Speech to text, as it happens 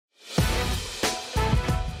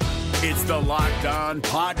It's the Locked On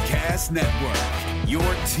Podcast Network, your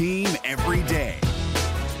team every day.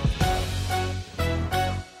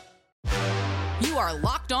 You are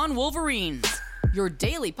Locked On Wolverines, your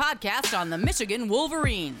daily podcast on the Michigan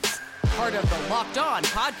Wolverines, part of the Locked On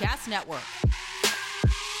Podcast Network.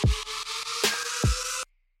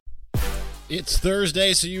 It's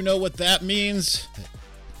Thursday, so you know what that means.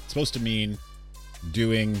 It's supposed to mean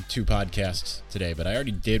doing two podcasts today, but I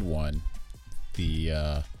already did one.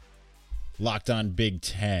 The Locked On Big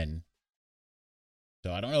Ten.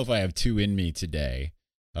 So I don't know if I have two in me today.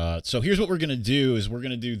 So here's what we're going to do is we're going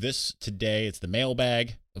to do this today. It's the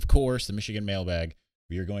mailbag, of course, the Michigan mailbag.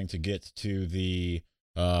 We are going to get to the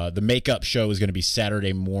makeup show is going to be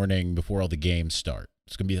Saturday morning before all the games start.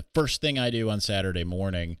 It's going to be the first thing I do on Saturday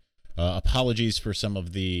morning. Apologies for some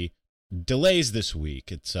of the delays this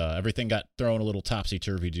week. It's everything got thrown a little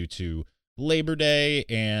topsy-turvy due to Labor Day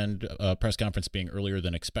and a press conference being earlier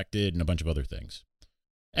than expected and a bunch of other things.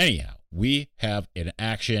 Anyhow, we have an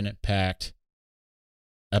action-packed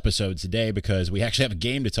episode today because we actually have a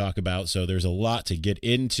game to talk about, so there's a lot to get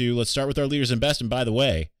into. Let's start with our Leaders and Best, and by the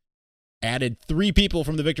way, added 3 people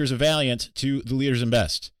from the Victors of Valiant to the Leaders and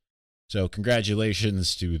Best. So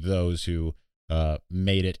congratulations to those who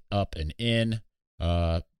made it up and in,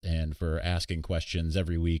 and for asking questions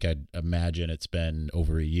every week. I'd imagine it's been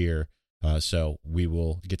over a year, so we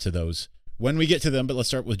will get to those when we get to them. But let's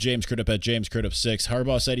start with James Crudup at James Crudup 6.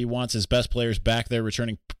 Harbaugh said he wants his best players back there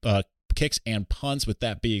returning kicks and punts. With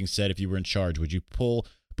that being said, if you were in charge, would you pull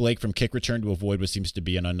Blake from kick return to avoid what seems to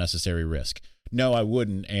be an unnecessary risk? No, I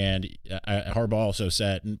wouldn't. And Harbaugh also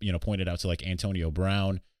said, pointed out to like Antonio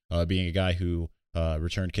Brown being a guy who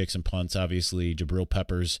returned kicks and punts. Obviously, Jabril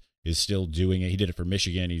Peppers is still doing it. He did it for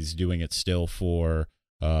Michigan. He's doing it still for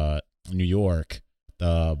New York.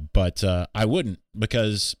 But I wouldn't,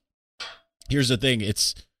 because here's the thing.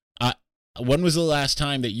 When was the last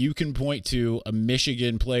time that you can point to a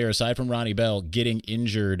Michigan player, aside from Ronnie Bell, getting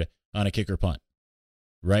injured on a kick or punt?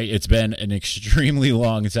 Right? It's been an extremely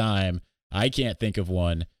long time. I can't think of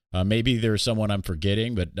one. Maybe there's someone I'm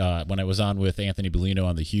forgetting, but when I was on with Anthony Bellino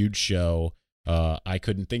on the Huge Show, I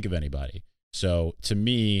couldn't think of anybody. So to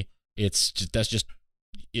me, it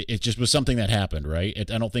just was something that happened, right?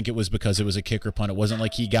 I don't think it was because it was a kick or punt. It wasn't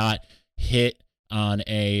like he got hit on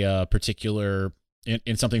a particular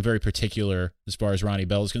in something very particular as far as Ronnie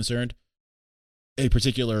Bell is concerned, a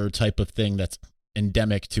particular type of thing that's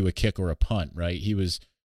endemic to a kick or a punt, right? He was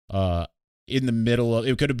in the middle of,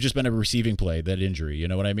 it could have just been a receiving play, that injury, you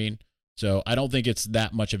know what I mean? So I don't think it's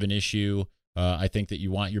that much of an issue. I think that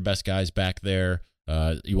you want your best guys back there.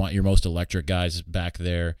 You want your most electric guys back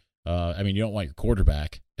there. You don't want your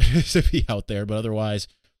quarterback to be out there, but otherwise,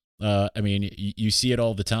 you see it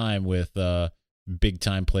all the time with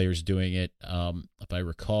big-time players doing it. If I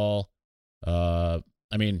recall, Ohio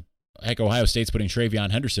State's putting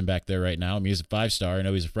Travion Henderson back there right now. He's a 5-star. I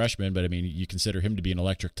know he's a freshman, but, you consider him to be an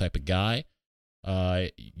electric type of guy.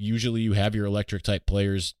 Usually you have your electric type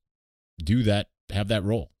players have that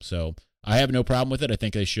role. So I have no problem with it. I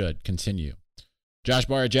think they should continue. Josh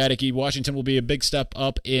Barr at Jadicki, Washington will be a big step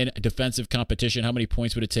up in defensive competition. How many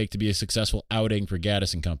points would it take to be a successful outing for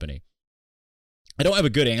Gaddis and company? I don't have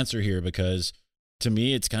a good answer here because to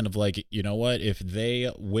me, it's kind of like, you know what? If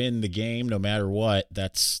they win the game, no matter what,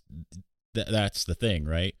 that's the thing,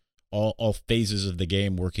 right? All phases of the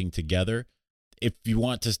game working together. If you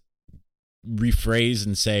want to rephrase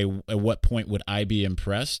and say, at what point would I be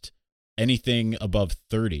impressed? Anything above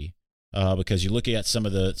 30, because you look at some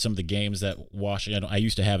of the games that Washington. I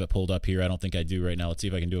used to have it pulled up here. I don't think I do right now. Let's see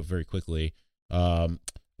if I can do it very quickly.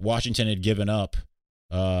 Washington had given up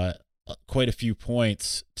quite a few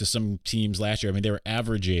points to some teams last year. They were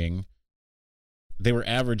averaging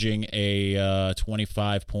a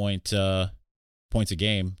 25 points a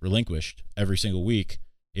game relinquished every single week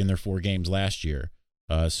in their 4 games last year.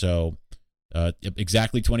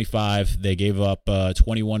 Exactly 25. They gave up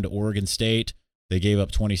 21 to Oregon State. They gave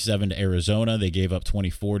up 27 to Arizona. They gave up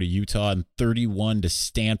 24 to Utah and 31 to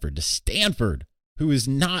Stanford. Who has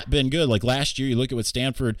not been good. Like last year, you look at what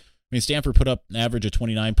Stanford. Stanford put up an average of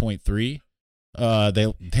 29.3.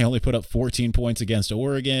 They only put up 14 points against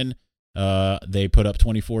Oregon. They put up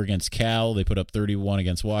 24 against Cal. They put up 31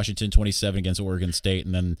 against Washington, 27 against Oregon State,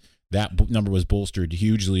 and then that number was bolstered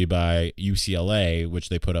hugely by UCLA, which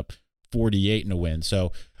they put up 48 in a win.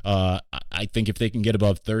 So I think if they can get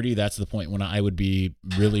above 30, that's the point when I would be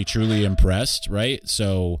really, truly impressed, right?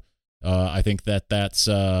 So I think that's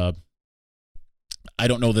I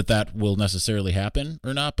don't know that will necessarily happen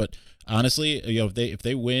or not, but honestly, if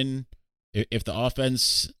they win, if the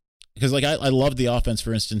offense, because I loved the offense,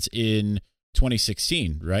 for instance, in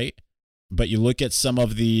 2016, right? But you look at some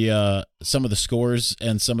of the scores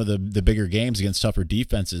and some of the bigger games against tougher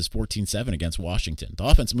defenses, 14-7 against Washington. The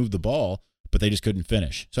offense moved the ball, but they just couldn't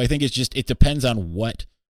finish. So I think it depends on what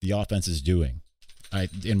the offense is doing,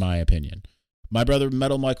 in my opinion. My brother,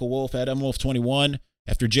 Metal Michael Wolf, at MWolf21.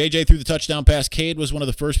 After JJ threw the touchdown pass, Cade was one of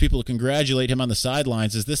the first people to congratulate him on the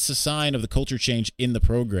sidelines. Is this a sign of the culture change in the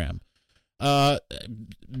program?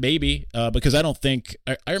 Maybe, because I don't think –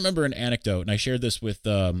 I remember an anecdote, and I shared this with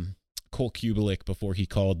Cole Kubelik before he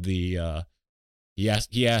called the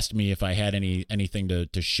he asked me if I had anything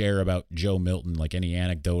to share about Joe Milton, like any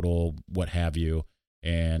anecdotal, what have you.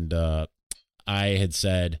 And I had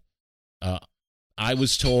said I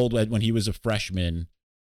was told when he was a freshman,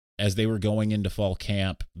 as they were going into fall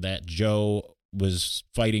camp, that Joe was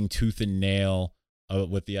fighting tooth and nail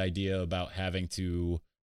with the idea about having to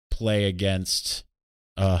play against,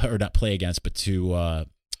 or not play against, but to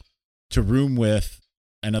room with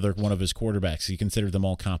another one of his quarterbacks. He considered them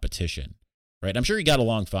all competition, right? I'm sure he got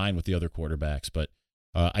along fine with the other quarterbacks, but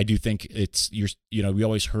I do think we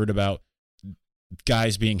always heard about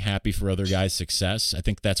guys being happy for other guys' success. I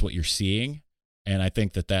think that's what you're seeing. And I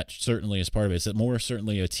think that certainly is part of it. It's more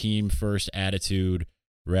certainly a team-first attitude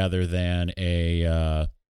rather than a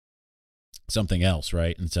something else,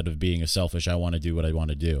 right? Instead of being a selfish, I want to do what I want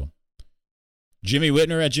to do. Jimmy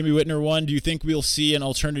Whitner at Jimmy Whitner 1. Do you think we'll see an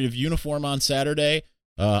alternative uniform on Saturday?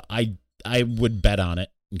 I would bet on it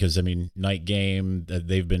because, night game,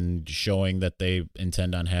 they've been showing that they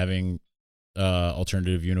intend on having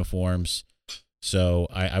alternative uniforms. So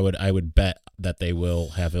I would bet that they will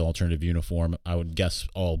have an alternative uniform. I would guess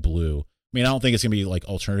all blue. I don't think it's going to be like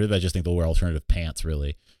alternative. I just think they'll wear alternative pants,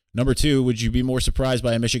 really. Number 2, would you be more surprised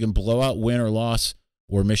by a Michigan blowout win or loss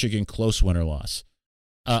or Michigan close win or loss?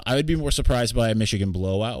 I would be more surprised by a Michigan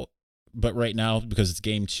blowout. But right now, because it's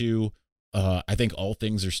game 2, I think all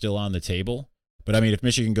things are still on the table. But if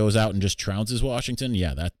Michigan goes out and just trounces Washington,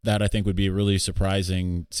 yeah, that I think would be a really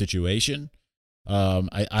surprising situation.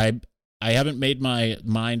 I haven't made my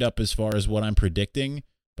mind up as far as what I'm predicting,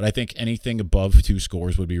 but I think anything above 2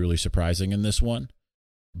 scores would be really surprising in this one.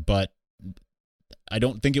 But I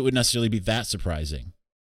don't think it would necessarily be that surprising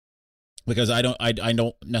because I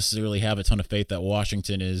don't necessarily have a ton of faith that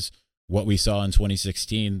Washington is what we saw in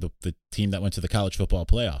 2016, the team that went to the college football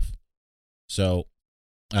playoff. So,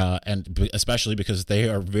 and especially because they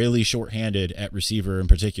are really shorthanded at receiver in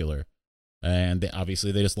particular, and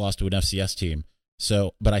obviously they just lost to an FCS team.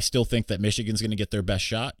 So, but I still think that Michigan's going to get their best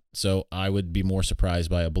shot. So I would be more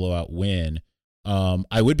surprised by a blowout win.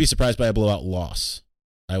 I would be surprised by a blowout loss.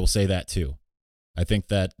 I will say that too. I think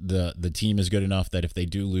that the team is good enough that if they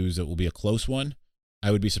do lose, it will be a close one.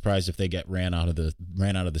 I would be surprised if they get ran out of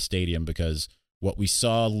the stadium because what we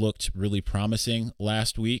saw looked really promising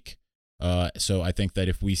last week. So I think that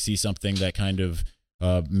if we see something that kind of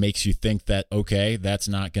makes you think that, okay, that's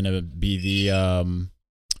not going to be the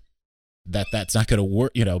that's not going to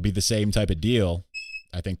work, be the same type of deal,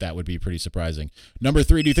 I think that would be pretty surprising. Number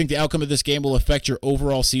 3, do you think the outcome of this game will affect your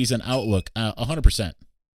overall season outlook? 100%.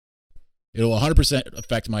 It'll 100%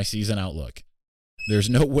 affect my season outlook. There's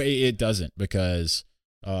no way it doesn't because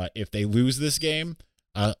if they lose this game,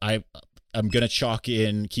 I'm going to chalk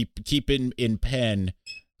in, keep in pen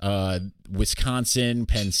Wisconsin,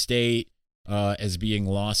 Penn State as being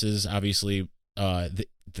losses. Obviously, the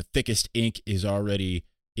thickest ink is already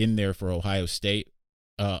in there for Ohio State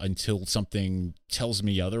until something tells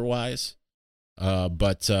me otherwise.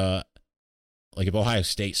 But if Ohio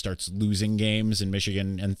State starts losing games and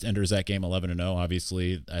Michigan enters that game 11-0,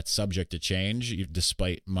 obviously that's subject to change,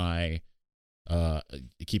 despite my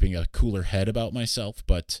keeping a cooler head about myself.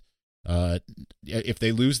 But if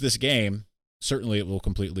they lose this game, certainly it will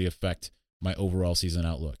completely affect my overall season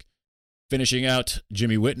outlook. Finishing out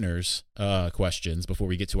Jimmy Whitner's questions before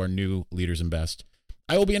we get to our new Leaders and Best.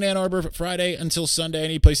 I will be in Ann Arbor Friday until Sunday.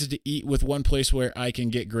 Any places to eat with one place where I can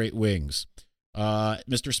get great wings?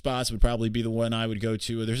 Mr. Spots would probably be the one I would go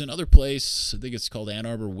to. There's another place, I think it's called Ann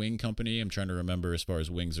Arbor Wing Company. I'm trying to remember as far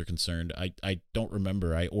as wings are concerned. I don't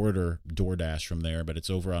remember. I order DoorDash from there, but it's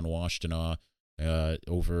over on Washtenaw,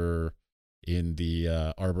 over in the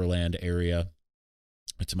Arborland area,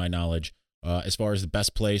 to my knowledge. As far as the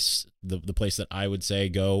best place, the place that I would say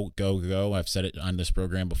go. I've said it on this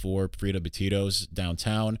program before, Frida Betito's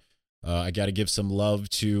downtown. I got to give some love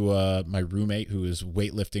to my roommate who is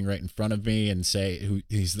weightlifting right in front of me and say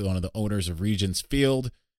he's one of the owners of Regents Field.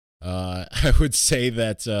 I would say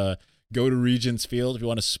that go to Regents Field if you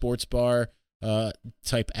want a sports bar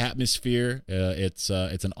type atmosphere. It's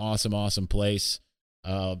an awesome place.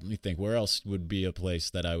 Let me think. Where else would be a place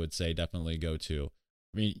that I would say definitely go to?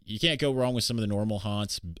 I mean, you can't go wrong with some of the normal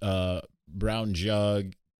haunts. Brown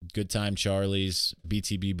Jug, Good Time Charlie's,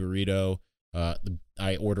 BTB Burrito.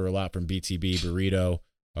 I order a lot from BTB Burrito,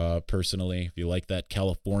 personally, if you like that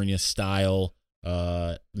California style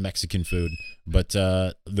Mexican food. But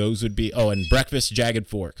those would be, and breakfast, Jagged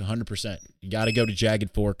Fork, 100%. You got to go to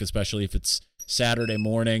Jagged Fork, especially if it's Saturday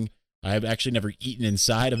morning. I've actually never eaten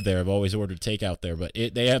inside of there. I've always ordered takeout there, but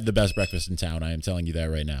they have the best breakfast in town. I am telling you that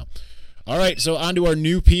right now. All right, so on to our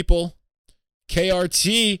new people.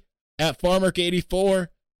 KRT at Farmark 84.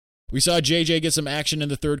 We saw JJ get some action in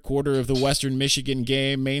the third quarter of the Western Michigan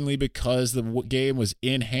game, mainly because the game was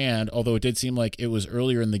in hand, although it did seem like it was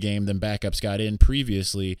earlier in the game than backups got in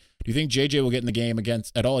previously. Do you think JJ will get in the game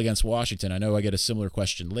at all against Washington? I know I get a similar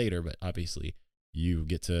question later, but obviously you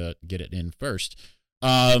get to get it in first.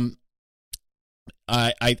 I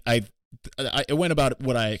went about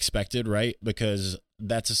what I expected, right? Because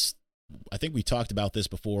I think we talked about this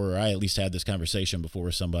before, or I at least had this conversation before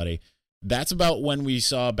with somebody. That's about when we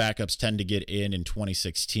saw backups tend to get in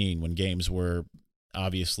 2016, when games were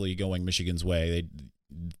obviously going Michigan's way.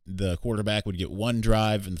 The quarterback would get one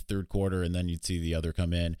drive in the third quarter, and then you'd see the other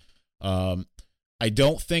come in. I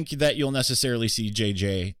don't think that you'll necessarily see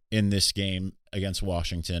JJ in this game against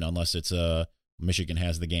Washington unless it's Michigan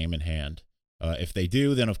has the game in hand. If they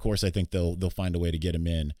do, then of course I think they'll find a way to get him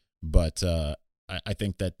in. But I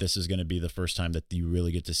think that this is going to be the first time that you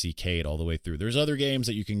really get to see Cade all the way through. There's other games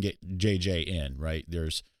that you can get JJ in, right?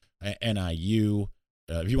 There's NIU.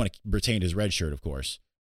 If you want to retain his red shirt, of course.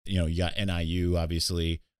 You got NIU,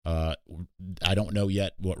 obviously. I don't know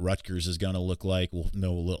yet what Rutgers is going to look like. We'll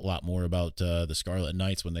know a lot more about the Scarlet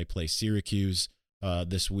Knights when they play Syracuse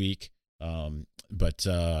this week. But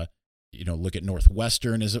look at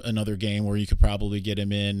Northwestern as another game where you could probably get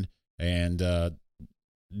him in, and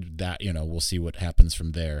that we'll see what happens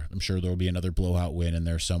from there. I'm sure there'll be another blowout win in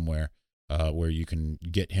there somewhere where you can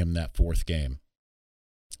get him that fourth game.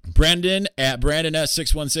 Brandon at Brandon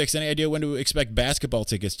S616. Any idea when to expect basketball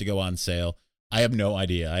tickets to go on sale? I have no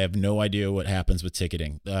idea. I have no idea what happens with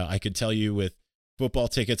ticketing. I could tell you with football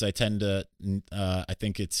tickets, I tend to, I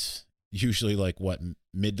think it's usually like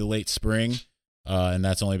mid to late spring. And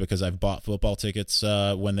that's only because I've bought football tickets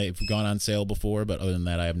when they've gone on sale before. But other than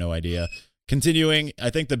that, I have no idea. Continuing, I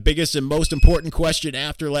think the biggest and most important question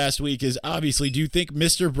after last week is obviously, do you think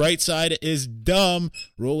Mr. Brightside is dumb?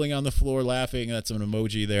 Rolling on the floor laughing. That's an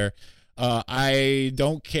emoji there. I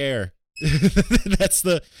don't care. That's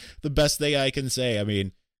the best thing I can say. I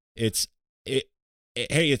mean, hey,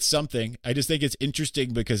 it's something. I just think it's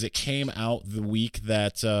interesting because it came out the week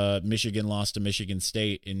that Michigan lost to Michigan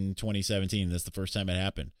State in 2017. That's the first time it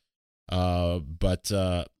happened. But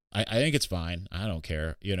I think it's fine. I don't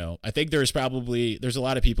care. I think there's a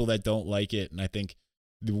lot of people that don't like it, and I think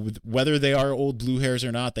whether they are old blue hairs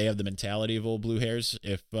or not, they have the mentality of old blue hairs.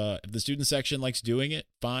 If the student section likes doing it,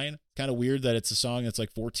 fine. Kind of weird that it's a song that's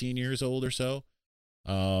like 14 years old or so,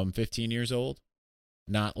 15 years old,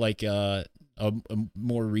 not like a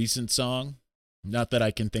more recent song. Not that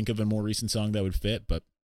I can think of a more recent song that would fit, but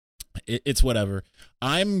it's whatever.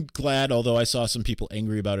 I'm glad, although I saw some people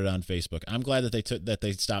angry about it on Facebook. I'm glad that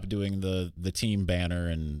they stopped doing the team banner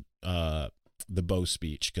and the bow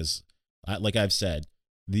speech, because, like I've said,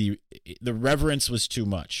 the reverence was too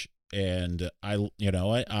much. And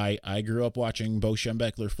I grew up watching Bo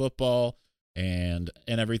Schembechler football and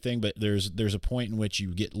everything, but there's a point in which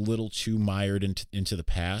you get a little too mired into the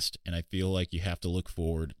past, and I feel like you have to look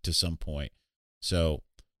forward to some point. So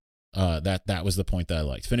that was the point that I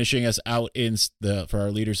liked. Finishing us out for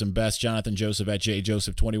our leaders and best, Jonathan Joseph at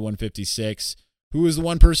JJoseph2156. Who is the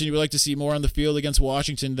one person you would like to see more on the field against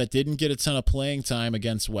Washington that didn't get a ton of playing time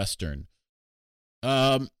against Western?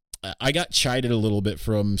 I got chided a little bit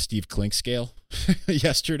from Steve Clinkscale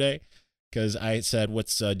yesterday because I said,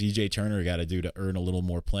 what's DJ Turner got to do to earn a little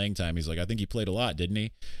more playing time? He's like, I think he played a lot, didn't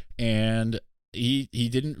he? And he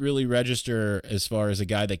didn't really register as far as a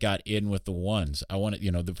guy that got in with the ones. I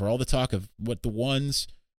wanted, for all the talk of what the ones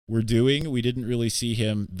were doing, we didn't really see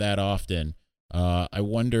him that often. I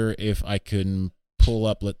wonder if I can pull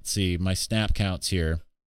up, let's see, my snap counts here.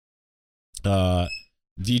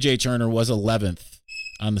 DJ Turner was 11th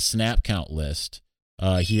on the snap count list.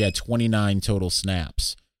 He had 29 total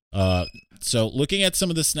snaps. So looking at some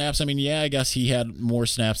of the snaps, I mean, yeah, I guess he had more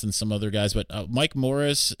snaps than some other guys, but Mike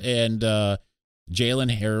Morris and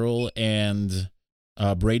Jalen Harrell and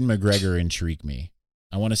Braden McGregor intrigue me.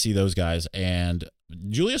 I want to see those guys. And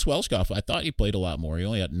Julius Welshkoff, I thought he played a lot more. He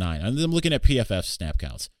only had 9. I'm looking at PFF snap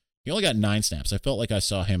counts. He only got 9 snaps. I felt like I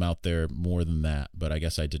saw him out there more than that, but I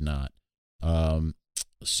guess I did not.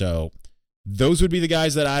 So those would be the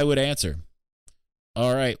guys that I would answer.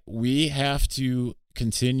 All right, we have to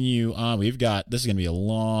continue on. This is going to be a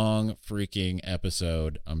long freaking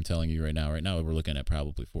episode. I'm telling you right now. Right now, we're looking at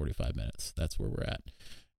probably 45 minutes. That's where we're at.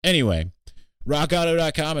 Anyway,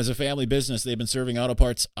 rockauto.com is a family business. They've been serving auto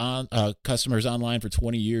parts customers online for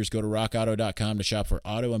 20 years. Go to rockauto.com to shop for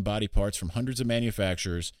auto and body parts from hundreds of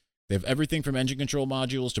manufacturers. They have everything from engine control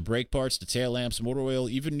modules to brake parts to tail lamps, motor oil,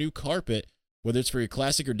 even new carpet. Whether it's for your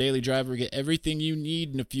classic or daily driver, get everything you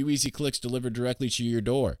need in a few easy clicks delivered directly to your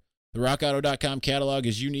door. The rockauto.com catalog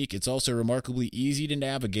is unique. It's also remarkably easy to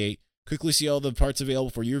navigate. Quickly see all the parts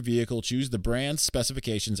available for your vehicle. Choose the brands,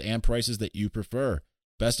 specifications, and prices that you prefer.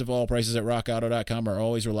 Best of all, prices at rockauto.com are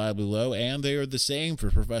always reliably low, and they are the same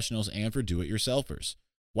for professionals and for do-it-yourselfers.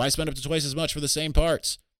 Why spend up to twice as much for the same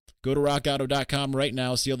parts? Go to rockauto.com right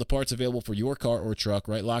now, see all the parts available for your car or truck,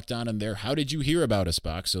 right locked on in there. How did you hear about us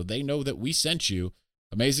box? So they know that we sent you.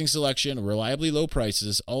 Amazing selection, reliably low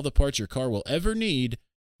prices, all the parts your car will ever need.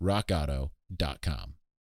 rockauto.com.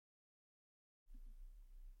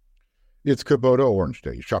 It's Kubota Orange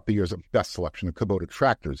Day. Shop the year's best selection of Kubota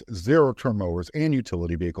tractors, zero-turn mowers, and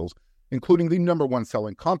utility vehicles, including the #1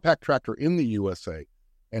 selling compact tractor in the USA.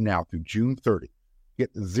 And now through June 30,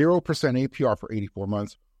 get 0% APR for 84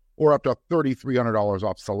 months or up to $3,300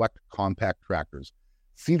 off select compact tractors.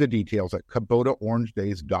 See the details at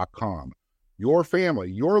KubotaOrangeDays.com. Your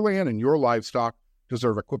family, your land, and your livestock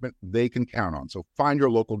deserve equipment they can count on. So find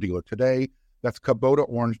your local dealer today. That's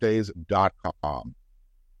KubotaOrangeDays.com.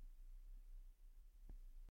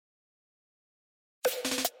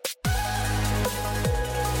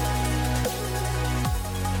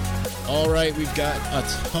 All right, we've got a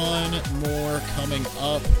ton more coming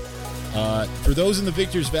up. For those in the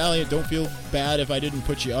Victor's Valley, don't feel bad if I didn't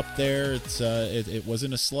put you up there. It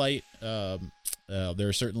wasn't a slight. There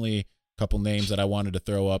are certainly a couple names that I wanted to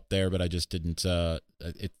throw up there, but I just didn't. I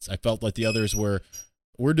felt like the others were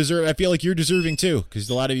deserving. I feel like you're deserving too, because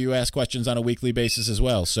a lot of you ask questions on a weekly basis as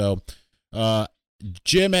well. So,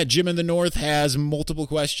 Jim at Jim in the North has multiple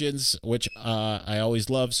questions, which I always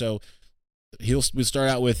love. So we'll start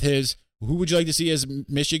out with his. Who would you like to see as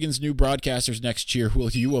Michigan's new broadcasters next year?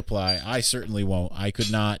 Will you apply? I certainly won't. I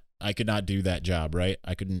could not do that job, right?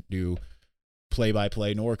 I couldn't do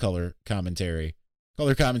play-by-play nor color commentary.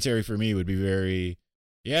 Color commentary for me would be very,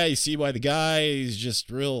 yeah, you see why the guy is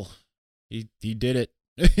just real, he did it,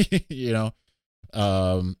 you know.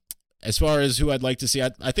 As far as who I'd like to see,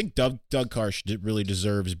 I think Doug Karsh really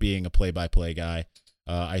deserves being a play-by-play guy.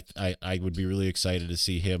 I would be really excited to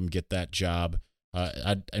see him get that job.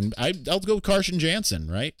 I'll go Karsh and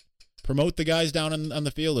Jansen, right? Promote the guys down on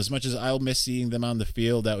the field. As much as I'll miss seeing them on the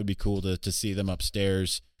field, that would be cool to see them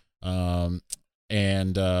upstairs. And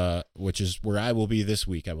which is where I will be this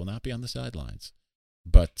week. I will not be on the sidelines,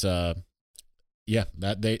 but yeah,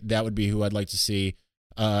 that would be who I'd like to see.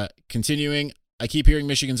 Continuing, I keep hearing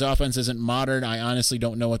Michigan's offense isn't modern. I honestly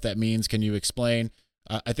don't know what that means. Can you explain?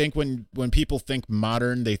 I think when people think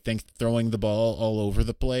modern, they think throwing the ball all over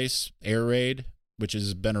the place, air raid, which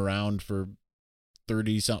has been around for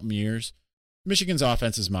 30-something years. Michigan's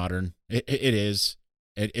offense is modern. It is.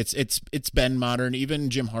 It's been modern.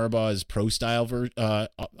 Even Jim Harbaugh's pro-style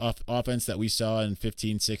offense that we saw in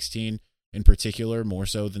 15-16 in particular, more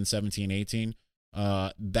so than 17-18,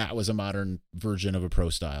 that was a modern version of a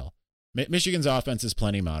pro-style. Michigan's offense is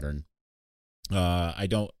plenty modern.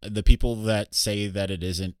 The people that say that it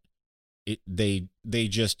isn't,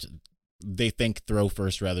 they think throw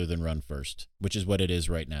first rather than run first, which is what it is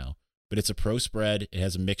right now. But it's a pro spread. It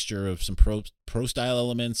has a mixture of some pro style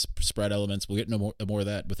elements, spread elements. We'll get more of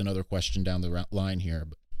that with another question down the line here.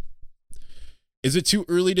 But is it too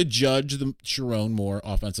early to judge the Sharon Moore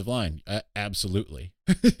offensive line? Absolutely.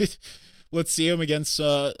 Let's see him against.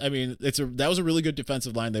 That was a really good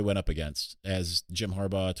defensive line they went up against, as Jim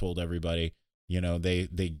Harbaugh told everybody. You know,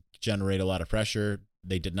 they generate a lot of pressure.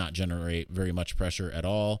 They did not generate very much pressure at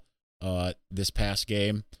all this past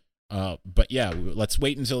game. But yeah, let's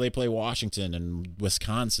wait until they play Washington and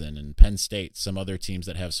Wisconsin and Penn State, some other teams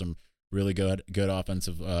that have some really good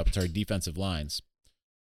defensive lines.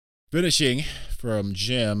 Finishing from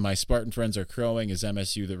Jim, my Spartan friends are crowing. Is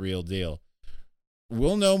MSU the real deal?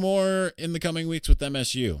 We'll know more in the coming weeks with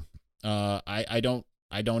MSU. I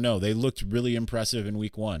don't know. They looked really impressive in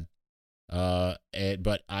week 1.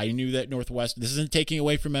 But I knew that Northwestern, this isn't taking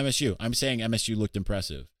away from MSU. I'm saying MSU looked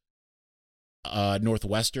impressive.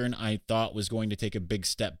 Northwestern, I thought, was going to take a big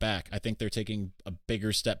step back. I think they're taking a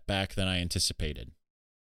bigger step back than I anticipated.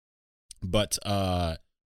 But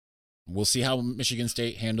we'll see how Michigan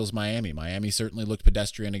State handles Miami. Miami certainly looked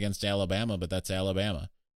pedestrian against Alabama, but that's Alabama.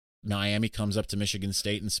 Miami comes up to Michigan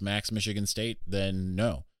State and smacks Michigan State, then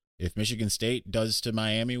no. If Michigan State does to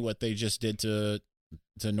Miami what they just did to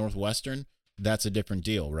to Northwestern, that's a different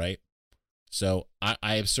deal, right? So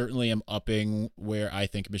I certainly am upping where I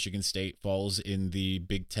think Michigan State falls in the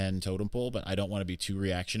Big Ten totem pole, but I don't want to be too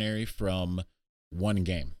reactionary from one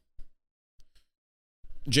game.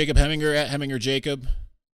 Jacob Heminger at Heminger Jacob.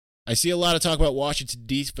 I see a lot of talk about Washington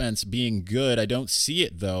defense being good. I don't see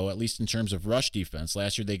it, though, at least in terms of rush defense.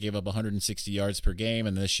 Last year, they gave up 160 yards per game,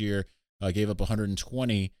 and this year gave up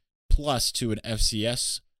 120 plus to an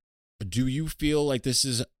FCS. Do you feel like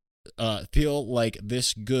this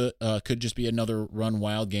could just be another run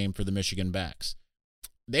wild game for the Michigan backs?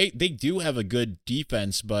 They do have a good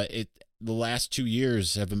defense, but the last 2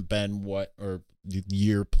 years haven't been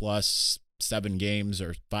year plus 7 games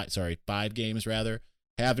or 5 games rather,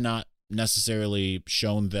 have not necessarily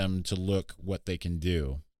shown them to look what they can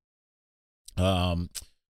do.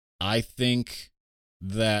 I think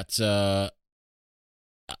that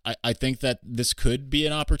I think that this could be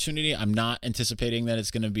an opportunity. I'm not anticipating that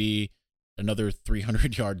it's going to be another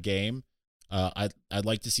 300-yard game. I'd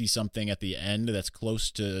like to see something at the end that's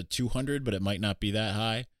close to 200, but it might not be that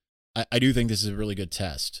high. I do think this is a really good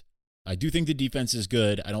test. I do think the defense is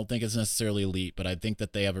good. I don't think it's necessarily elite, but I think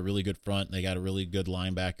that they have a really good front. They got a really good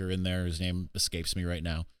linebacker in there. His name escapes me right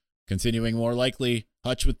now. Continuing, more likely,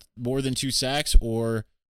 Hutch with more than 2 sacks or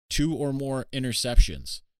 2 or more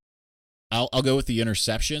interceptions. I'll go with the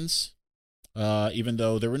interceptions. Even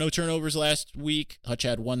though there were no turnovers last week, Hutch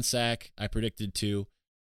had 1 sack. I predicted 2.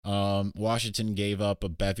 Washington gave up a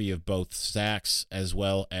bevy of both sacks as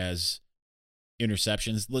well as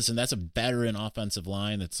interceptions. Listen, that's a veteran offensive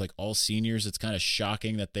line. That's like all seniors. It's kind of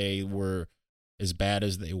shocking that they were as bad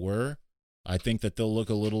as they were. I think that they'll look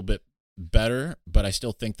a little bit better, but I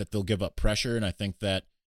still think that they'll give up pressure, and I think that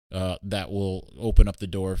that will open up the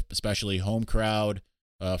door, especially home crowd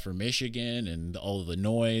for Michigan and all of the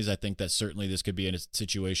noise. I think that certainly this could be in a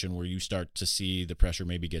situation where you start to see the pressure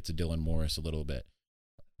maybe get to Dylan Morris a little bit.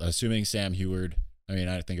 Assuming Sam Heward, I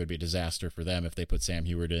think it would be a disaster for them if they put Sam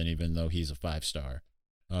Heward in, even though he's a 5-star.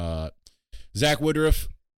 Zach Woodruff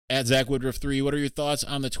at Zach Woodruff 3. What are your thoughts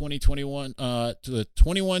on the 2021 to the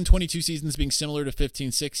 21-22 seasons being similar to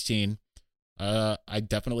 15-16? I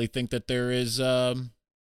definitely think that there is. I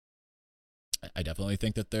definitely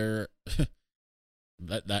think that there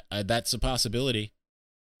that's a possibility,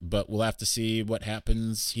 but we'll have to see what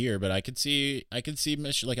happens here. But I could see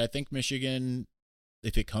Michigan. I think Michigan,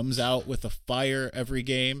 if it comes out with a fire every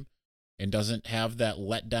game and doesn't have that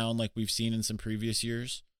letdown like we've seen in some previous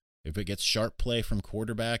years, if it gets sharp play from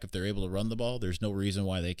quarterback, if they're able to run the ball, there's no reason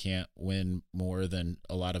why they can't win more than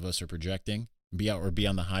a lot of us are projecting. Be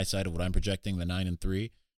on the high side of what I'm projecting, the 9-3.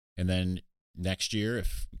 And then next year,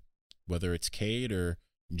 whether it's Cade or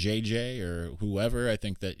JJ or whoever, I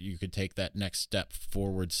think that you could take that next step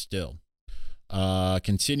forward still.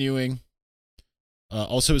 Continuing.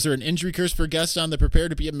 Also, is there an injury curse for guests on the Prepare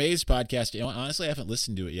to Be Amazed podcast? Honestly, I haven't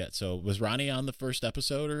listened to it yet. So was Ronnie on the first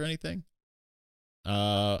episode or anything?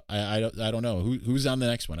 I don't know. Who's on the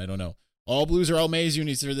next one? I don't know. All Blues are all Mays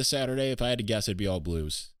unis for this Saturday. If I had to guess, it'd be all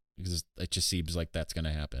Blues because it just seems like that's going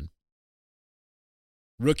to happen.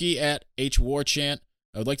 Rookie at H Warchant.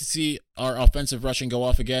 I would like to see our offensive rushing go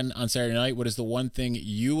off again on Saturday night. What is the one thing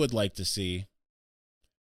you would like to see?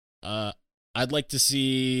 I'd like to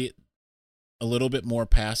see a little bit more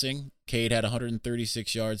passing. Cade had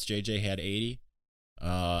 136 yards. JJ had 80.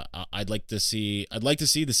 I'd like to see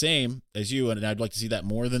the same as you, and I'd like to see that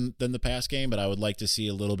more than the pass game. But I would like to see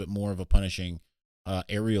a little bit more of a punishing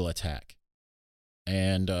aerial attack.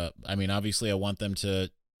 And obviously, I want them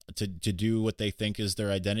to do what they think is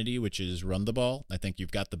their identity, which is run the ball. I think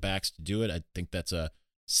you've got the backs to do it. I think that's a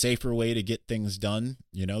safer way to get things done.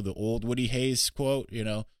 The old Woody Hayes quote,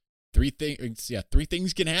 three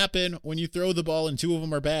things can happen when you throw the ball and 2 of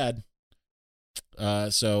them are bad.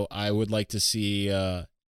 So I would like to see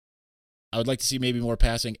maybe more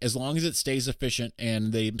passing as long as it stays efficient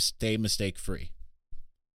and they stay mistake free.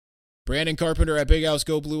 Brandon Carpenter at Big House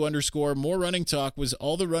Go Blue _ more running talk. Was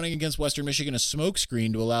all the running against Western Michigan a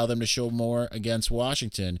smokescreen to allow them to show more against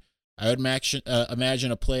Washington? I would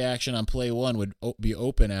imagine a play action on play 1 would be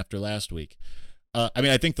open after last week.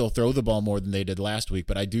 I think they'll throw the ball more than they did last week,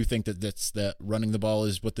 but I do think that running the ball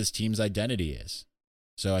is what this team's identity is.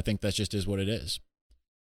 So I think that just is what it is.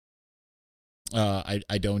 I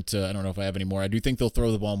don't know if I have any more. I do think they'll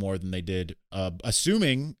throw the ball more than they did,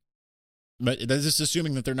 assuming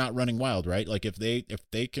that they're not running wild, right? Like if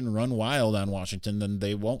they can run wild on Washington, then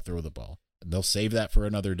they won't throw the ball. They'll save that for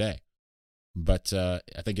another day. But I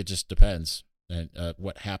think it just depends and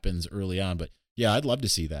what happens early on. But yeah, I'd love to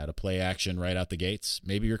see that, a play action right out the gates.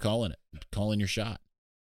 Maybe you're calling your shot.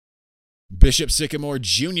 Bishop Sycamore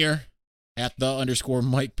Jr. at the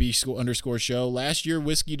 _Mike B _ show. Last year,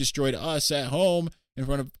 whiskey destroyed us at home in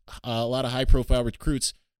front of a lot of high-profile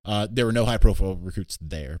recruits. There were no high-profile recruits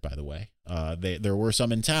there, by the way. There were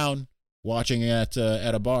some in town watching at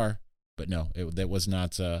a bar, but no, it was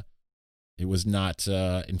not. It was not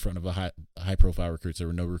in front of a high-profile recruits. There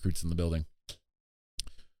were no recruits in the building.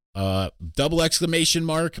 Double exclamation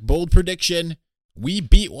mark, bold prediction. We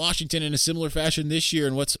beat Washington in a similar fashion this year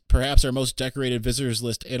in what's perhaps our most decorated visitors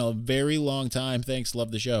list in a very long time. Thanks.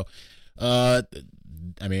 Love the show. I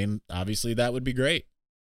mean, obviously that would be great.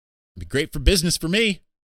 It'd be great for business for me,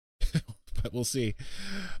 but we'll see.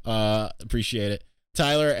 Appreciate it.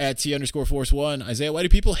 Tyler at T _Force 1. Isaiah, why do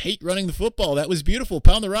people hate running the football? That was beautiful.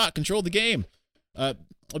 Pound the rock, control the game.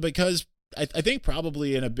 Because I think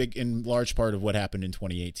probably in large part of what happened in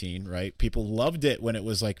 2018, right? People loved it when it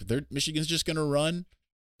was like, Michigan's just going to run.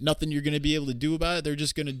 Nothing you're going to be able to do about it. They're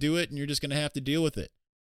just going to do it, and you're just going to have to deal with it.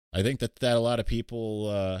 I think that a lot of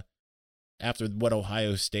people, after what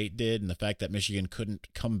Ohio State did and the fact that Michigan couldn't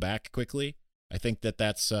come back quickly, I think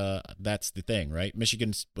that's the thing, right?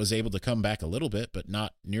 Michigan was able to come back a little bit, but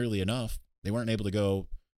not nearly enough. They weren't able to go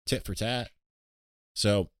tit for tat.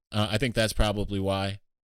 So I think that's probably why.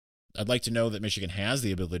 I'd like to know that Michigan has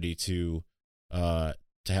the ability to have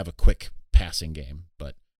a quick passing game,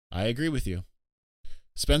 but I agree with you.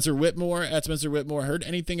 Spencer Whitmore at Spencer Whitmore. Heard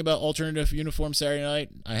anything about alternative uniform Saturday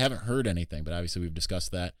night? I haven't heard anything, but obviously we've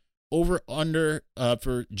discussed that. Over under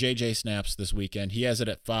for JJ snaps this weekend. He has it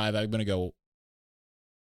at 5. I'm gonna go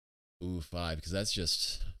 5 because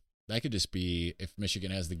that could just be if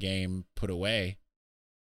Michigan has the game put away.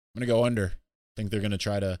 I'm gonna go under. I think they're gonna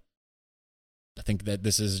try to. I think that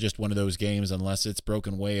this is just one of those games, unless it's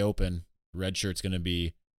broken way open, red shirt's going to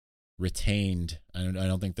be retained. I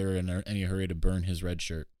don't think they're in any hurry to burn his red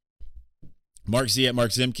shirt. Mark Z at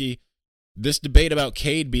Mark Zimke. This debate about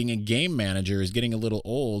Cade being a game manager is getting a little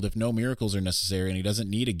old. If no miracles are necessary and he doesn't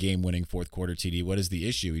need a game-winning fourth quarter TD, what is the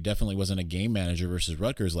issue? He definitely wasn't a game manager versus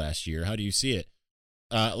Rutgers last year. How do you see it?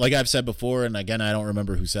 Like I've said before, and again, I don't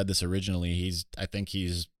remember who said this originally. I think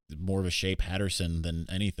he's more of a Shea Patterson than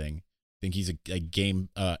anything. I think he's a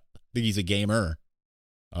gamer.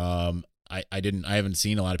 I haven't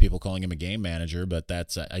seen a lot of people calling him a game manager, but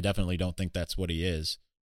I definitely don't think that's what he is.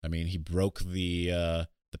 I mean, he broke the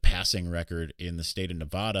passing record in the state of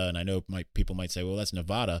Nevada, and I know people might say, well, that's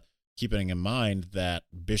Nevada. Keeping in mind that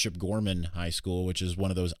Bishop Gorman High School, which is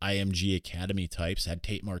one of those IMG Academy types, had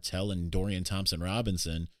Tate Martell and Dorian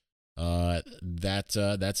Thompson-Robinson. That's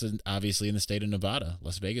obviously in the state of Nevada.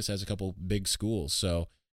 Las Vegas has a couple big schools, so.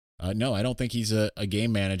 No, I don't think he's a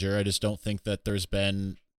game manager. I just don't think that there's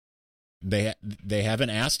been they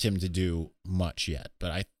haven't asked him to do much yet.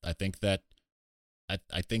 But I think that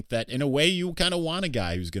in a way you kind of want a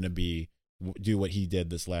guy who's going to do what he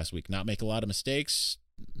did this last week, not make a lot of mistakes,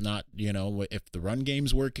 not if the run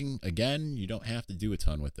game's working again, you don't have to do a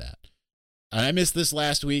ton with that. I missed this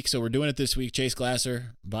last week, so we're doing it this week. Chase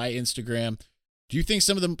Glasser by Instagram. Do you think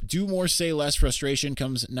some of the do more, say less frustration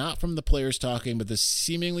comes not from the players talking, but the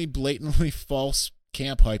seemingly blatantly false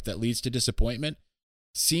camp hype that leads to disappointment?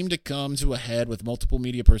 Seemed to come to a head with multiple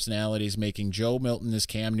media personalities making Joe Milton his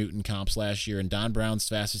Cam Newton comps last year and Don Brown's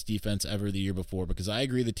fastest defense ever the year before, because I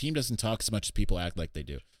agree the team doesn't talk as much as people act like they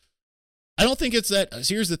do. I don't think it's that.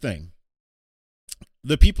 Here's the thing.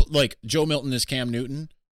 The people like Joe Milton is Cam Newton.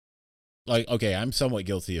 Like, okay, I'm somewhat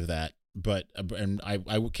guilty of that. But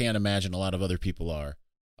I can't imagine a lot of other people are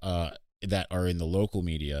that are in the local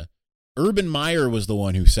media. Urban Meyer was the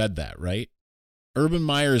one who said that, right? Urban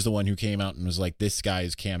Meyer is the one who came out and was like, this guy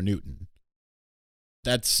is Cam Newton.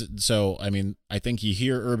 I mean, I think you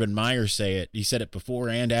hear Urban Meyer say it. He said it before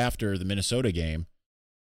and after the Minnesota game.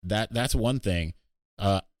 That's one thing.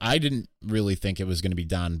 I didn't really think it was going to be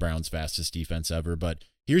Don Brown's fastest defense ever, but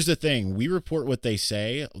here's the thing. We report what they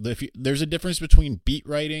say. There's a difference between beat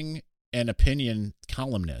writing and opinion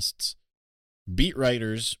columnists. Beat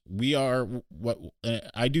writers, we are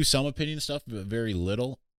I do some opinion stuff, but very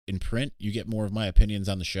little in print. You get more of my opinions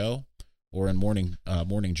on the show or in morning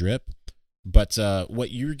drip. But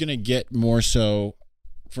what you're gonna get more so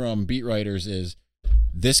from beat writers is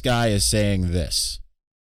this guy is saying this.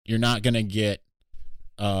 You're not gonna get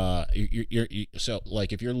so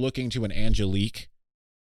like if you're looking to an Angelique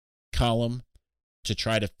column to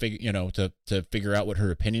try to figure out what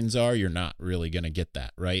her opinions are, you're not really going to get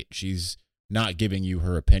that, right? She's not giving you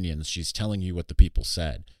her opinions. She's telling you what the people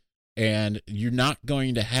said. And you're not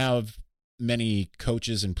going to have many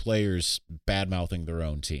coaches and players bad-mouthing their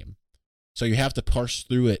own team. So you have to parse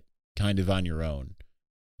through it kind of on your own.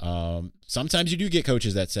 Sometimes you do get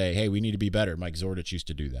coaches that say, hey, we need to be better. Mike Zordich used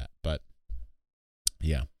to do that. But,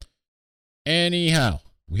 yeah. Anyhow,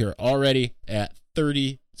 we are already at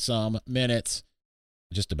 30-some minutes,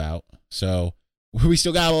 just about. So we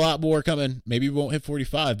still got a lot more coming. Maybe we won't hit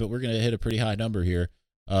 45, but we're going to hit a pretty high number here.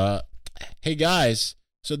 Hey, guys,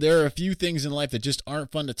 so there are a few things in life that just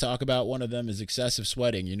aren't fun to talk about. One of them is excessive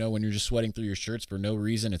sweating. You know, when you're just sweating through your shirts for no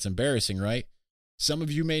reason, it's embarrassing, right? Some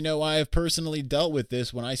of you may know I have personally dealt with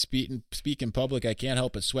this. When I speak in public, I can't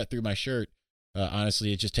help but sweat through my shirt.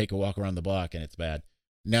 Honestly, it just take a walk around the block, and it's bad.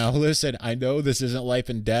 Now, listen, I know this isn't life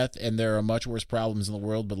and death, and there are much worse problems in the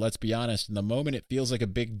world, but let's be honest, in the moment it feels like a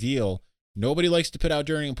big deal. Nobody likes to put out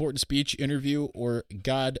during an important speech, interview, or,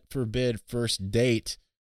 God forbid, first date.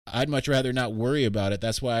 I'd much rather not worry about it.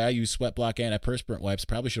 That's why I use Sweat Block antiperspirant wipes.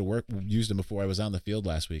 Probably should have used them before I was on the field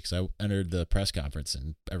last week, because I entered the press conference,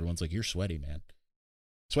 and everyone's like, you're sweaty, man.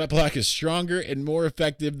 Sweat Block is stronger and more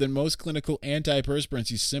effective than most clinical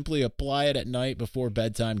antiperspirants. You simply apply it at night before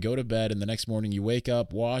bedtime, go to bed, and the next morning you wake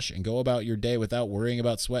up, wash, and go about your day without worrying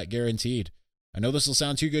about sweat, guaranteed. I know this will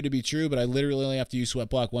sound too good to be true, but I literally only have to use Sweat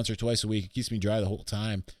Block once or twice a week. It keeps me dry the whole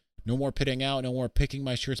time. No more pitting out, no more picking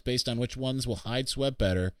my shirts based on which ones will hide sweat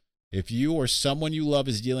better. If you or someone you love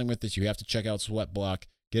is dealing with this, you have to check out Sweat Block.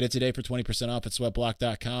 Get it today for 20% off at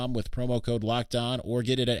sweatblock.com with promo code LOCKEDON, or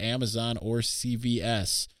get it at Amazon or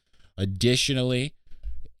CVS. Additionally,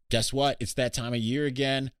 guess what? It's that time of year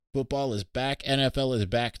again. Football is back. NFL is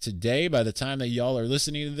back today. By the time that y'all are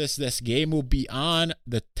listening to this game will be on.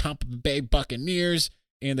 The Tampa Bay Buccaneers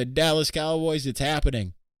and the Dallas Cowboys. It's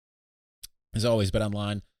happening. As always,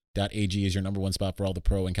 betonline.ag is your number one spot for all the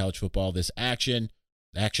pro and college football. This action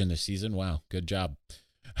this season. Wow, good job.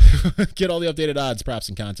 Get all the updated odds, props,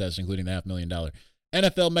 and contests, including the $500,000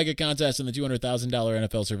 NFL Mega Contest and the $200,000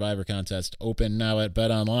 NFL Survivor Contest. Open now at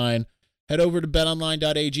BetOnline. Head over to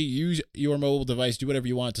betonline.ag. Use your mobile device. Do whatever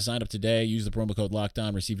you want to sign up today. Use the promo code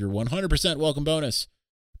LOCKEDON. Receive your 100% welcome bonus.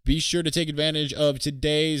 Be sure to take advantage of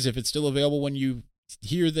today's, if it's still available when you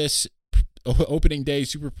hear this, opening day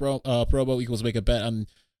Super Pro Bowl equals make a bet on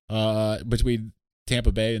between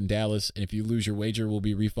Tampa Bay and Dallas. And if you lose your wager, will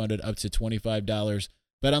be refunded up to $25.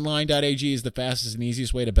 BetOnline.ag is the fastest and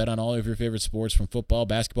easiest way to bet on all of your favorite sports, from football,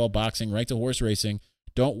 basketball, boxing, right to horse racing.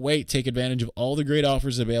 Don't wait. Take advantage of all the great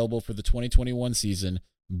offers available for the 2021 season.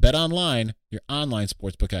 BetOnline, your online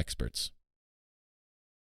sportsbook experts.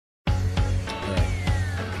 All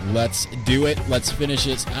right, let's do it. Let's finish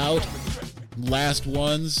it out. Last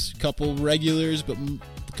ones, couple regulars, but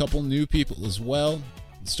a couple new people as well.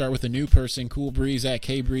 Let's start with a new person, Cool Breeze at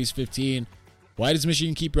KBreeze15. Why does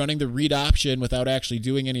Michigan keep running the read option without actually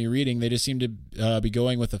doing any reading? They just seem to be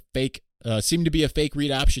going with a fake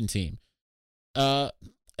read option team. I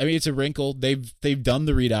mean, it's a wrinkle. They've done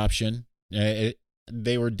the read option.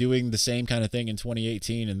 They were doing the same kind of thing in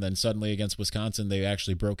 2018, and then suddenly against Wisconsin, they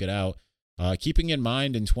actually broke it out. Keeping in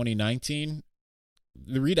mind in 2019,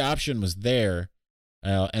 the read option was there,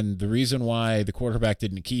 and the reason why the quarterback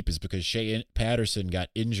didn't keep is because Shea Patterson got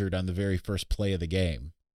injured on the very first play of the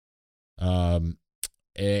game.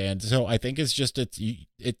 And so I think it's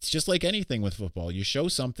just like anything with football. You show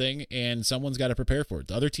something and someone's got to prepare for it.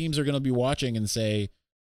 The other teams are going to be watching and say,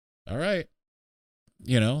 all right,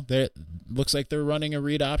 that looks like they're running a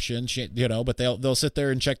read option, but they'll sit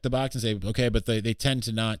there and check the box and say, okay, but they tend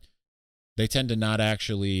to not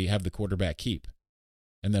actually have the quarterback keep.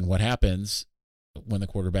 And then what happens when the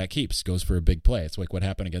quarterback keeps? Goes for a big play. It's like what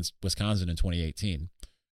happened against Wisconsin in 2018.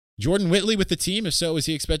 Jordan Whitley with the team. If so, is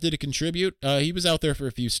he expected to contribute? He was out there for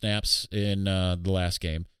a few snaps in the last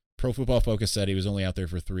game. Pro Football Focus said he was only out there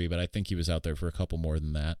for 3, but I think he was out there for a couple more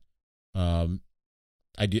than that.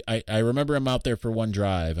 I remember him out there for one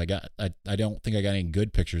drive. I don't think I got any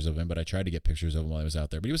good pictures of him, but I tried to get pictures of him while he was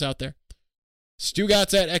out there. But he was out there.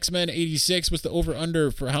 Stugatz at X-Men 86 was the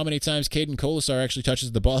over-under for how many times Caden Colasar actually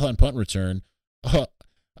touches the ball on punt return.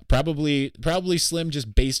 Probably slim,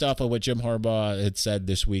 just based off of what Jim Harbaugh had said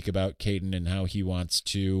this week about Caden and how he wants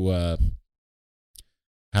to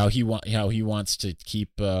he wants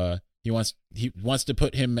to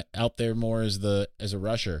put him out there more as a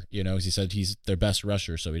rusher. As he said, he's their best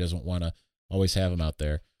rusher, so he doesn't want to always have him out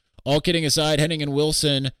there. All kidding aside, Henning and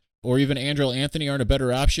Wilson or even Andrel Anthony aren't a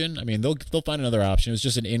better option. I mean, they'll find another option. It was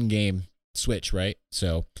just an in-game switch, right?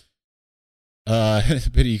 So.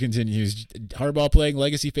 But he continues. Harbaugh playing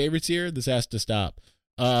legacy favorites here. This has to stop.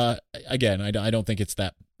 Again, I don't think it's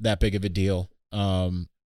that big of a deal.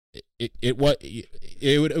 It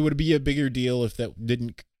would be a bigger deal if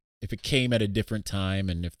it came at a different time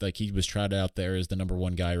and if he was trotted out there as the number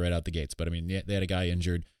one guy right out the gates. But I mean, they had a guy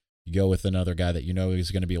injured. You go with another guy that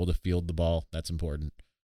is going to be able to field the ball. That's important.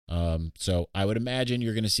 So I would imagine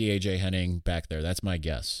you're going to see AJ Henning back there. That's my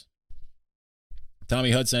guess.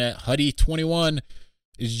 Tommy Hudson at Huddy21.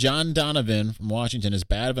 Is John Donovan from Washington as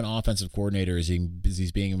bad of an offensive coordinator as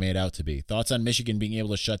he's being made out to be? Thoughts on Michigan being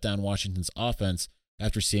able to shut down Washington's offense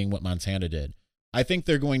after seeing what Montana did? I think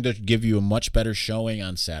they're going to give you a much better showing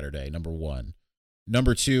on Saturday, number one.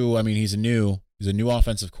 Number two, I mean, he's a new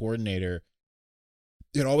offensive coordinator.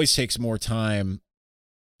 It always takes more time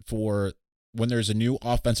for when there's a new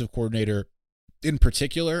offensive coordinator in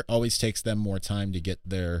particular, always takes them more time to get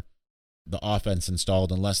the offense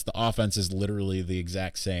installed, unless the offense is literally the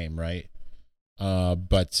exact same, right?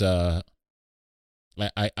 But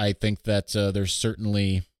I think that there's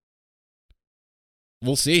certainly,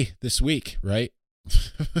 we'll see this week, right?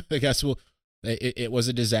 I guess it was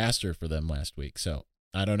a disaster for them last week, so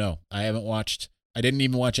I don't know. I didn't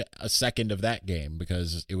even watch a second of that game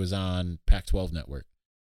because it was on Pac-12 Network.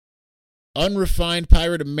 Unrefined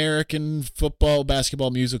Pirate American football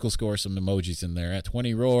basketball musical score, some emojis in there at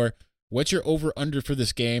 20 roar. What's your over-under for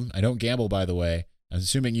this game? I don't gamble, by the way. I'm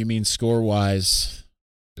assuming you mean score-wise.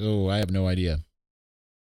 Oh, I have no idea.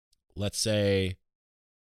 Let's say,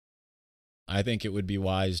 I think it would be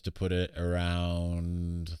wise to put it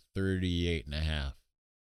around 38.5.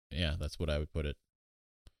 Yeah, that's what I would put it.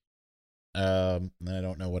 I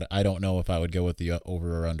don't know if I would go with the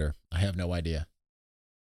over or under. I have no idea.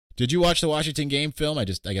 Did you watch the Washington game film? I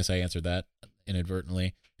guess I answered that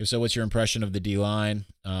inadvertently. If so, what's your impression of the D-line?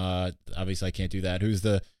 Obviously, I can't do that.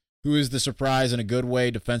 Who is the surprise in a good way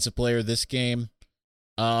defensive player this game?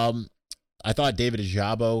 I thought David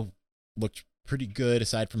Ajabo looked pretty good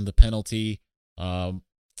aside from the penalty. And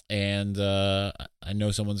I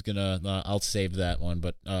know someone's gonna. I'll save that one,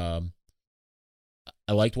 but I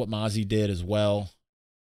liked what Mozzie did as well.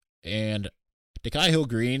 And Dekai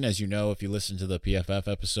Hill-Green, as you know, if you listened to the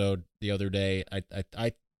PFF episode the other day,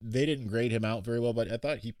 they didn't grade him out very well, but I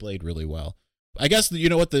thought he played really well. I guess, you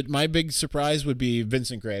know what, my big surprise would be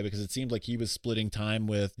Vincent Gray, because it seemed like he was splitting time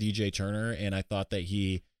with DJ Turner, and I thought that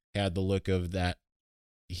he had the look of that.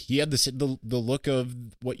 He had the look of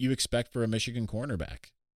what you expect for a Michigan cornerback.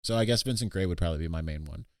 So I guess Vincent Gray would probably be my main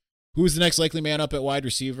one. Who's the next likely man up at wide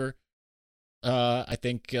receiver? I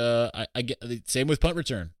think I get same with punt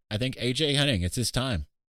return. I think AJ Henning, it's his time.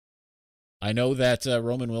 I know that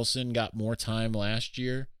Roman Wilson got more time last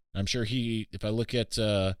year. I'm sure if I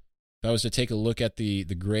was to take a look at the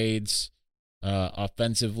grades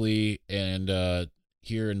offensively and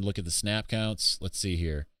here and look at the snap counts, let's see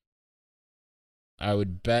here. I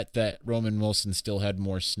would bet that Roman Wilson still had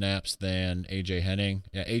more snaps than AJ Henning.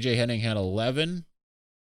 Yeah, AJ Henning had 11.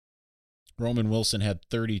 Roman Wilson had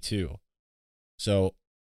 32. So,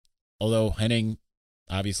 although Henning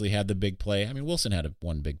obviously had the big play, I mean, Wilson had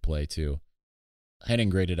one big play too. Henning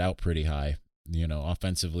graded out pretty high. You know,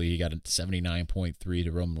 offensively, he got a 79.3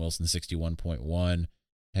 to Roman Wilson 61.1.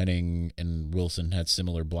 Henning and Wilson had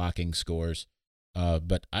similar blocking scores.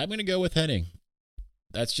 But I'm going to go with Henning.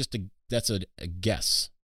 That's a guess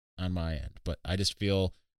on my end. But I just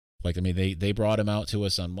feel like, I mean, they brought him out to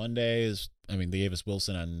us on Mondays. I mean, they gave us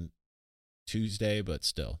Wilson on Tuesday, but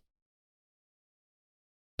still.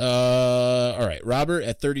 All right. Robert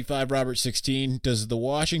at 35, Robert 16. Does the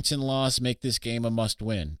Washington loss make this game a must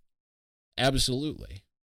win? Absolutely.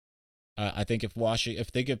 I think if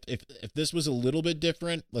this was a little bit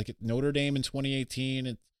different, like Notre Dame in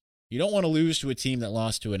 2018, you don't want to lose to a team that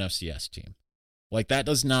lost to an FCS team. Like that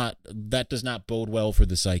does not bode well for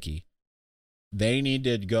the psyche. They need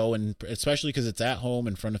to go, and especially because it's at home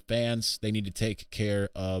in front of fans, they need to take care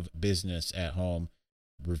of business at home.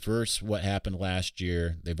 Reverse what happened last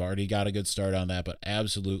year. They've already got a good start on that, but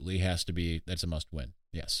absolutely that's a must win.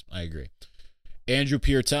 Yes, I agree. Andrew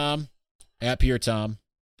Pierre Tom at Pierre Tom.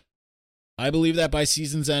 I believe that by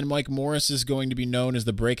season's end, Mike Morris is going to be known as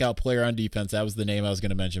the breakout player on defense. That was the name I was going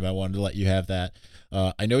to mention, but I wanted to let you have that.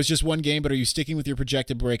 I know it's just one game, but are you sticking with your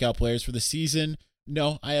projected breakout players for the season?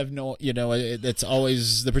 No, I have no, it's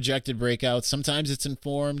always the projected breakouts. Sometimes it's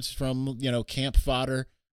informed from, camp fodder.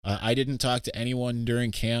 I didn't talk to anyone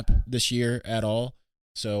during camp this year at all.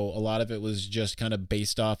 So a lot of it was just kind of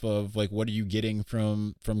based off of like, what are you getting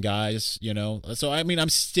from guys, So, I mean, I'm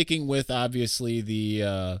sticking with obviously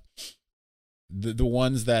the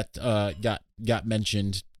ones that got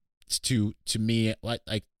mentioned to me. Like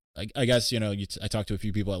I guess, I talked to a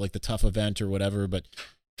few people at like the tough event or whatever, but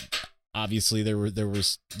obviously they were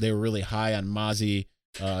really high on Mozzie.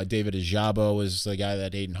 David Ajabo was the guy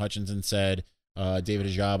that Aiden Hutchinson said. David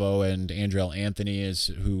Ajabo and Andrell Anthony is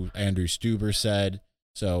who Andrew Stuber said.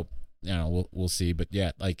 So, we'll see. But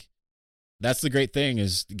yeah, like that's the great thing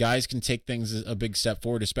is guys can take things a big step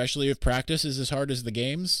forward, especially if practice is as hard as the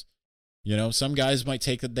games. You know, some guys might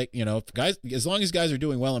take that. If guys, as long as guys are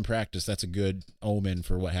doing well in practice, that's a good omen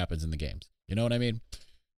for what happens in the games. You know what I mean?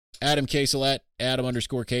 Adam Kasel at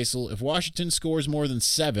Adam_Kasel. If Washington scores more than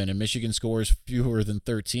 7 and Michigan scores fewer than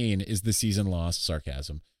 13, is the season lost?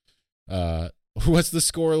 Sarcasm. What's the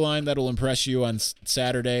score line that'll impress you on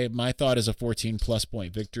Saturday? My thought is a 14-plus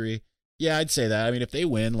point victory. Yeah, I'd say that. I mean, if they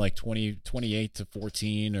win like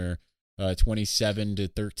 28-14 or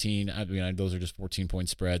 27-13, I mean, those are just 14-point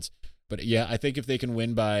spreads. But yeah, I think if they can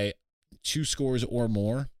win by 2 scores or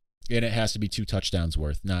more, and it has to be 2 touchdowns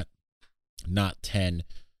worth, not 10.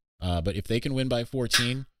 But if they can win by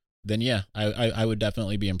 14, then yeah, I would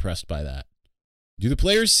definitely be impressed by that. Do the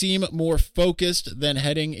players seem more focused than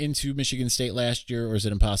heading into Michigan State last year, or is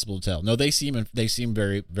it impossible to tell? No, they seem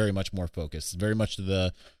very, very much more focused. Very much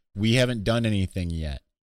we haven't done anything yet.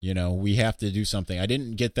 You know, we have to do something. I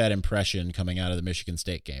didn't get that impression coming out of the Michigan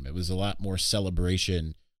State game. It was a lot more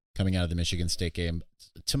celebration coming out of the Michigan State game,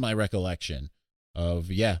 to my recollection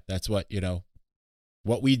of, yeah, that's what,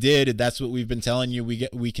 what we did. That's what we've been telling you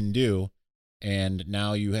we can do. And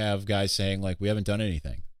now you have guys saying, like, we haven't done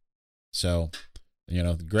anything. So,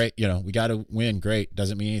 great. We got to win. Great.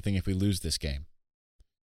 Doesn't mean anything if we lose this game.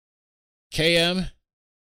 KM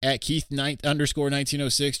at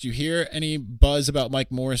Keith_1906. Do you hear any buzz about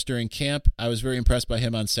Mike Morris during camp? I was very impressed by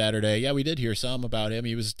him on Saturday. Yeah, we did hear some about him.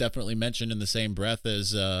 He was definitely mentioned in the same breath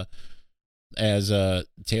as Taylor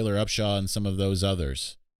Upshaw and some of those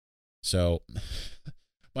others. So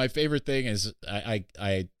my favorite thing is I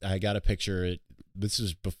got a picture. This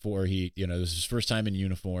is before this is his first time in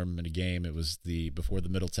uniform in a game. It was before the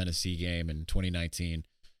Middle Tennessee game in 2019.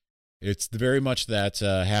 It's very much that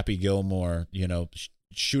Happy Gilmore,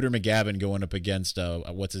 Shooter McGavin going up against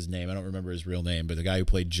what's his name? I don't remember his real name, but the guy who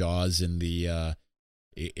played Jaws in the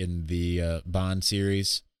Bond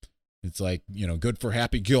series. It's like, good for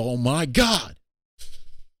Happy Gil. Oh my God.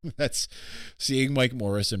 That's seeing Mike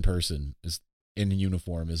Morris in person in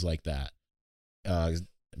uniform is like that.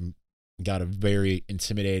 Got a very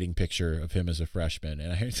intimidating picture of him as a freshman.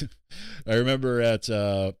 And I remember at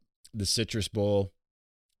the Citrus Bowl,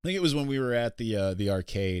 I think it was when we were at the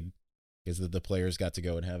arcade, because the players got to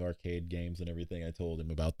go and have arcade games and everything. I told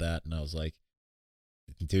him about that, and I was like,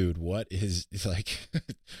 dude, what is like,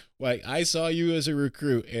 like I saw you as a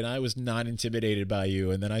recruit and I was not intimidated by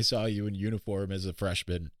you. And then I saw you in uniform as a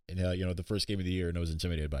freshman and, the first game of the year, and I was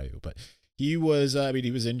intimidated by you. But he was,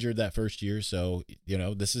 he was injured that first year. So,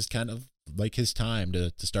 this is kind of like his time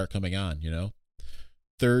to start coming on,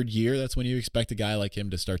 third year. That's when you expect a guy like him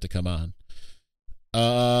to start to come on.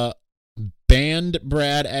 Band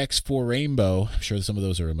Brad X for Rainbow. I'm sure some of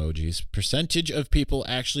those are emojis. Percentage of people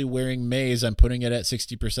actually wearing maize. I'm putting it at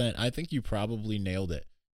 60%. I think you probably nailed it.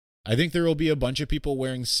 I think there will be a bunch of people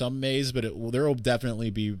wearing some maize, but there will definitely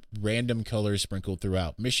be random colors sprinkled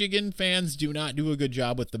throughout. Michigan fans do not do a good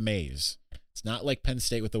job with the maize. It's not like Penn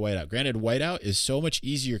State with the whiteout. Granted, whiteout is so much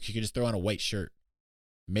easier because you can just throw on a white shirt.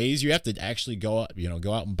 Maize, you have to actually go out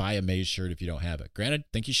and buy a maize shirt if you don't have it. Granted, I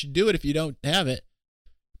think you should do it if you don't have it.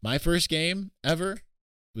 My first game ever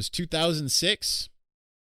was 2006.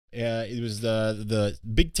 It was the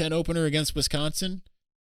Big Ten opener against Wisconsin.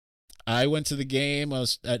 I went to the game. I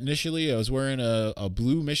was wearing a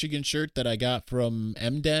blue Michigan shirt that I got from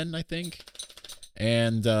Emden, I think.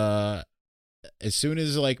 And as soon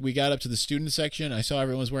as we got up to the student section, I saw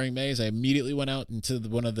everyone was wearing maize. I immediately went out into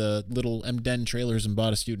one of the little Emden trailers and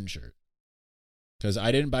bought a student shirt. Because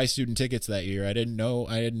I didn't buy student tickets that year. I didn't know.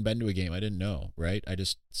 I hadn't been to a game. I didn't know, right?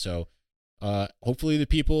 Hopefully the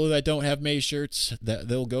people that don't have maize shirts, that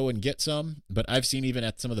they'll go and get some. But I've seen even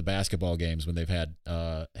at some of the basketball games when they've had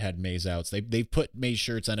maize outs, they've put maize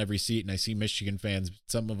shirts on every seat, and I see Michigan fans,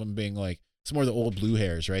 some of them being like, it's more the old blue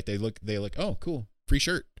hairs, right? They look, oh, cool, free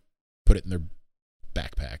shirt. Put it in their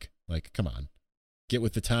backpack. Like, come on, get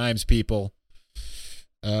with the times, people.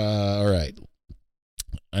 All right.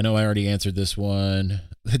 I know I already answered this one.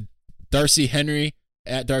 Darcy Henry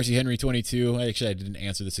at Darcy Henry 22. I didn't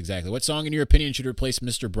answer this exactly. What song, in your opinion, should replace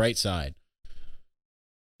Mr. Brightside?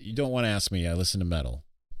 You don't want to ask me. I listen to metal.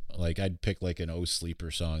 I'd pick an Oh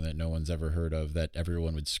Sleeper song that no one's ever heard of that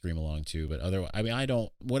everyone would scream along to. But otherwise, I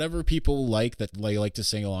don't. Whatever people like that like to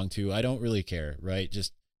sing along to, I don't really care. Right?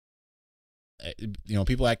 Just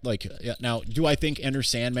people act like. Now, do I think Enter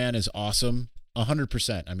Sandman is awesome?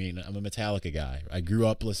 100%. I'm a Metallica guy. I grew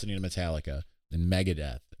up listening to Metallica and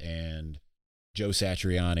Megadeth and Joe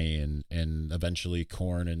Satriani and eventually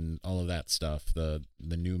Korn and all of that stuff, the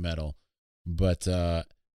new metal. But I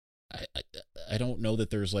don't know that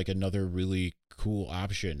there's another really cool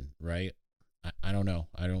option, right? I don't know.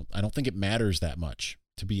 I don't think it matters that much.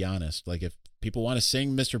 to be honest. Like, if people want to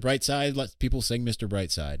sing Mr. Brightside, let people sing Mr.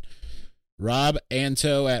 Brightside. Rob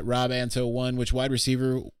Anto at RobAnto1. Which wide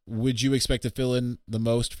receiver would you expect to fill in the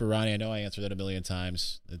most for Ronnie? I know I answered that a million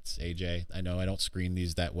times. It's AJ. I know I don't screen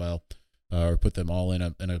these that well or put them all in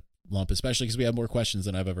a lump, especially because we have more questions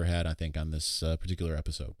than I've ever had, I think, on this particular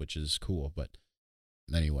episode, which is cool. But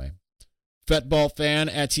anyway. Fetball fan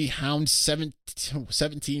at T-Hound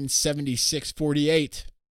 177648.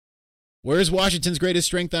 Where's Washington's greatest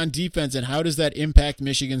strength on defense, and how does that impact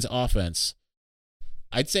Michigan's offense?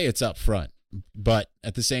 I'd say it's up front, but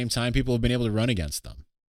at the same time, people have been able to run against them.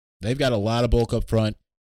 They've got a lot of bulk up front.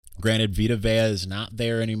 Granted, Vita Vea is not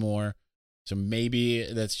there anymore, so maybe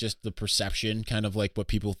that's just the perception, kind of like what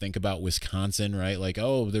people think about Wisconsin, right? Like,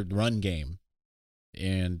 oh, the run game.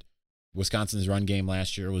 And Wisconsin's run game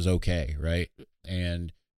last year was okay, right?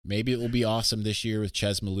 And maybe it will be awesome this year with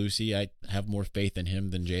Ches Malusi. I have more faith in him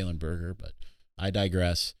than Jalen Berger, but I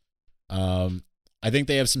digress. I think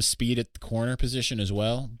they have some speed at the corner position as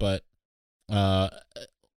well, but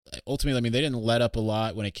ultimately, I mean, they didn't let up a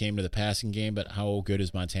lot when it came to the passing game, but how good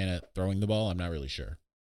is Montana at throwing the ball? I'm not really sure.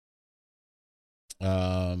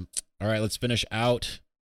 All right, let's finish out.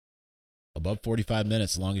 Above 45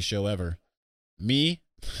 minutes, longest show ever. Me,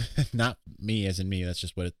 not me as in me, that's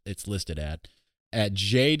just what it's listed at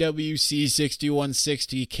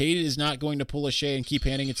JWC6160. Cade is not going to pull a Shea and keep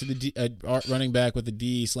handing it to the running back with the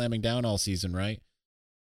D slamming down all season, right?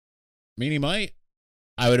 I mean, he might.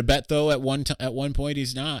 I would have bet, though, at one point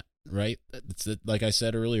he's not, right? It's like I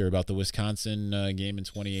said earlier about the Wisconsin game in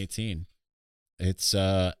 2018. It's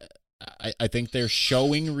I think they're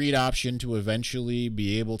showing read option to eventually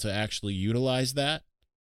be able to actually utilize that,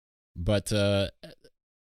 but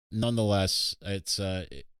nonetheless, it's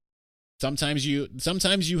sometimes you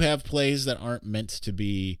have plays that aren't meant to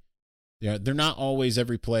be. Yeah, they're not always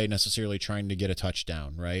every play necessarily trying to get a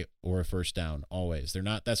touchdown, right? Or a first down, always. They're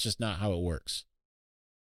not. That's just not how it works.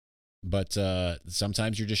 But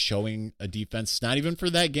sometimes you're just showing a defense, not even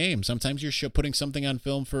for that game. Sometimes you're putting something on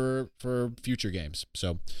film for future games.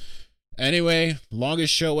 So anyway,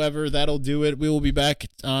 longest show ever. That'll do it. We will be back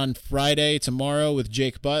on Friday tomorrow with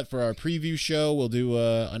Jake Butt for our preview show. We'll do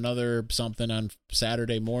another something on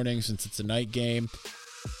Saturday morning since it's a night game.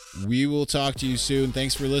 We will talk to you soon.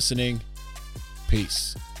 Thanks for listening.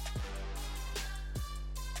 Peace.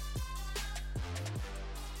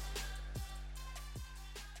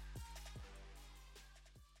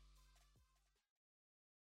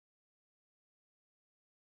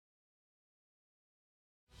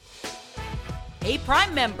 Hey,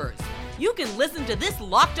 Prime members, you can listen to this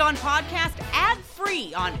Locked On podcast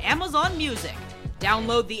ad-free on Amazon Music.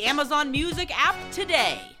 Download the Amazon Music app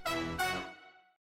today.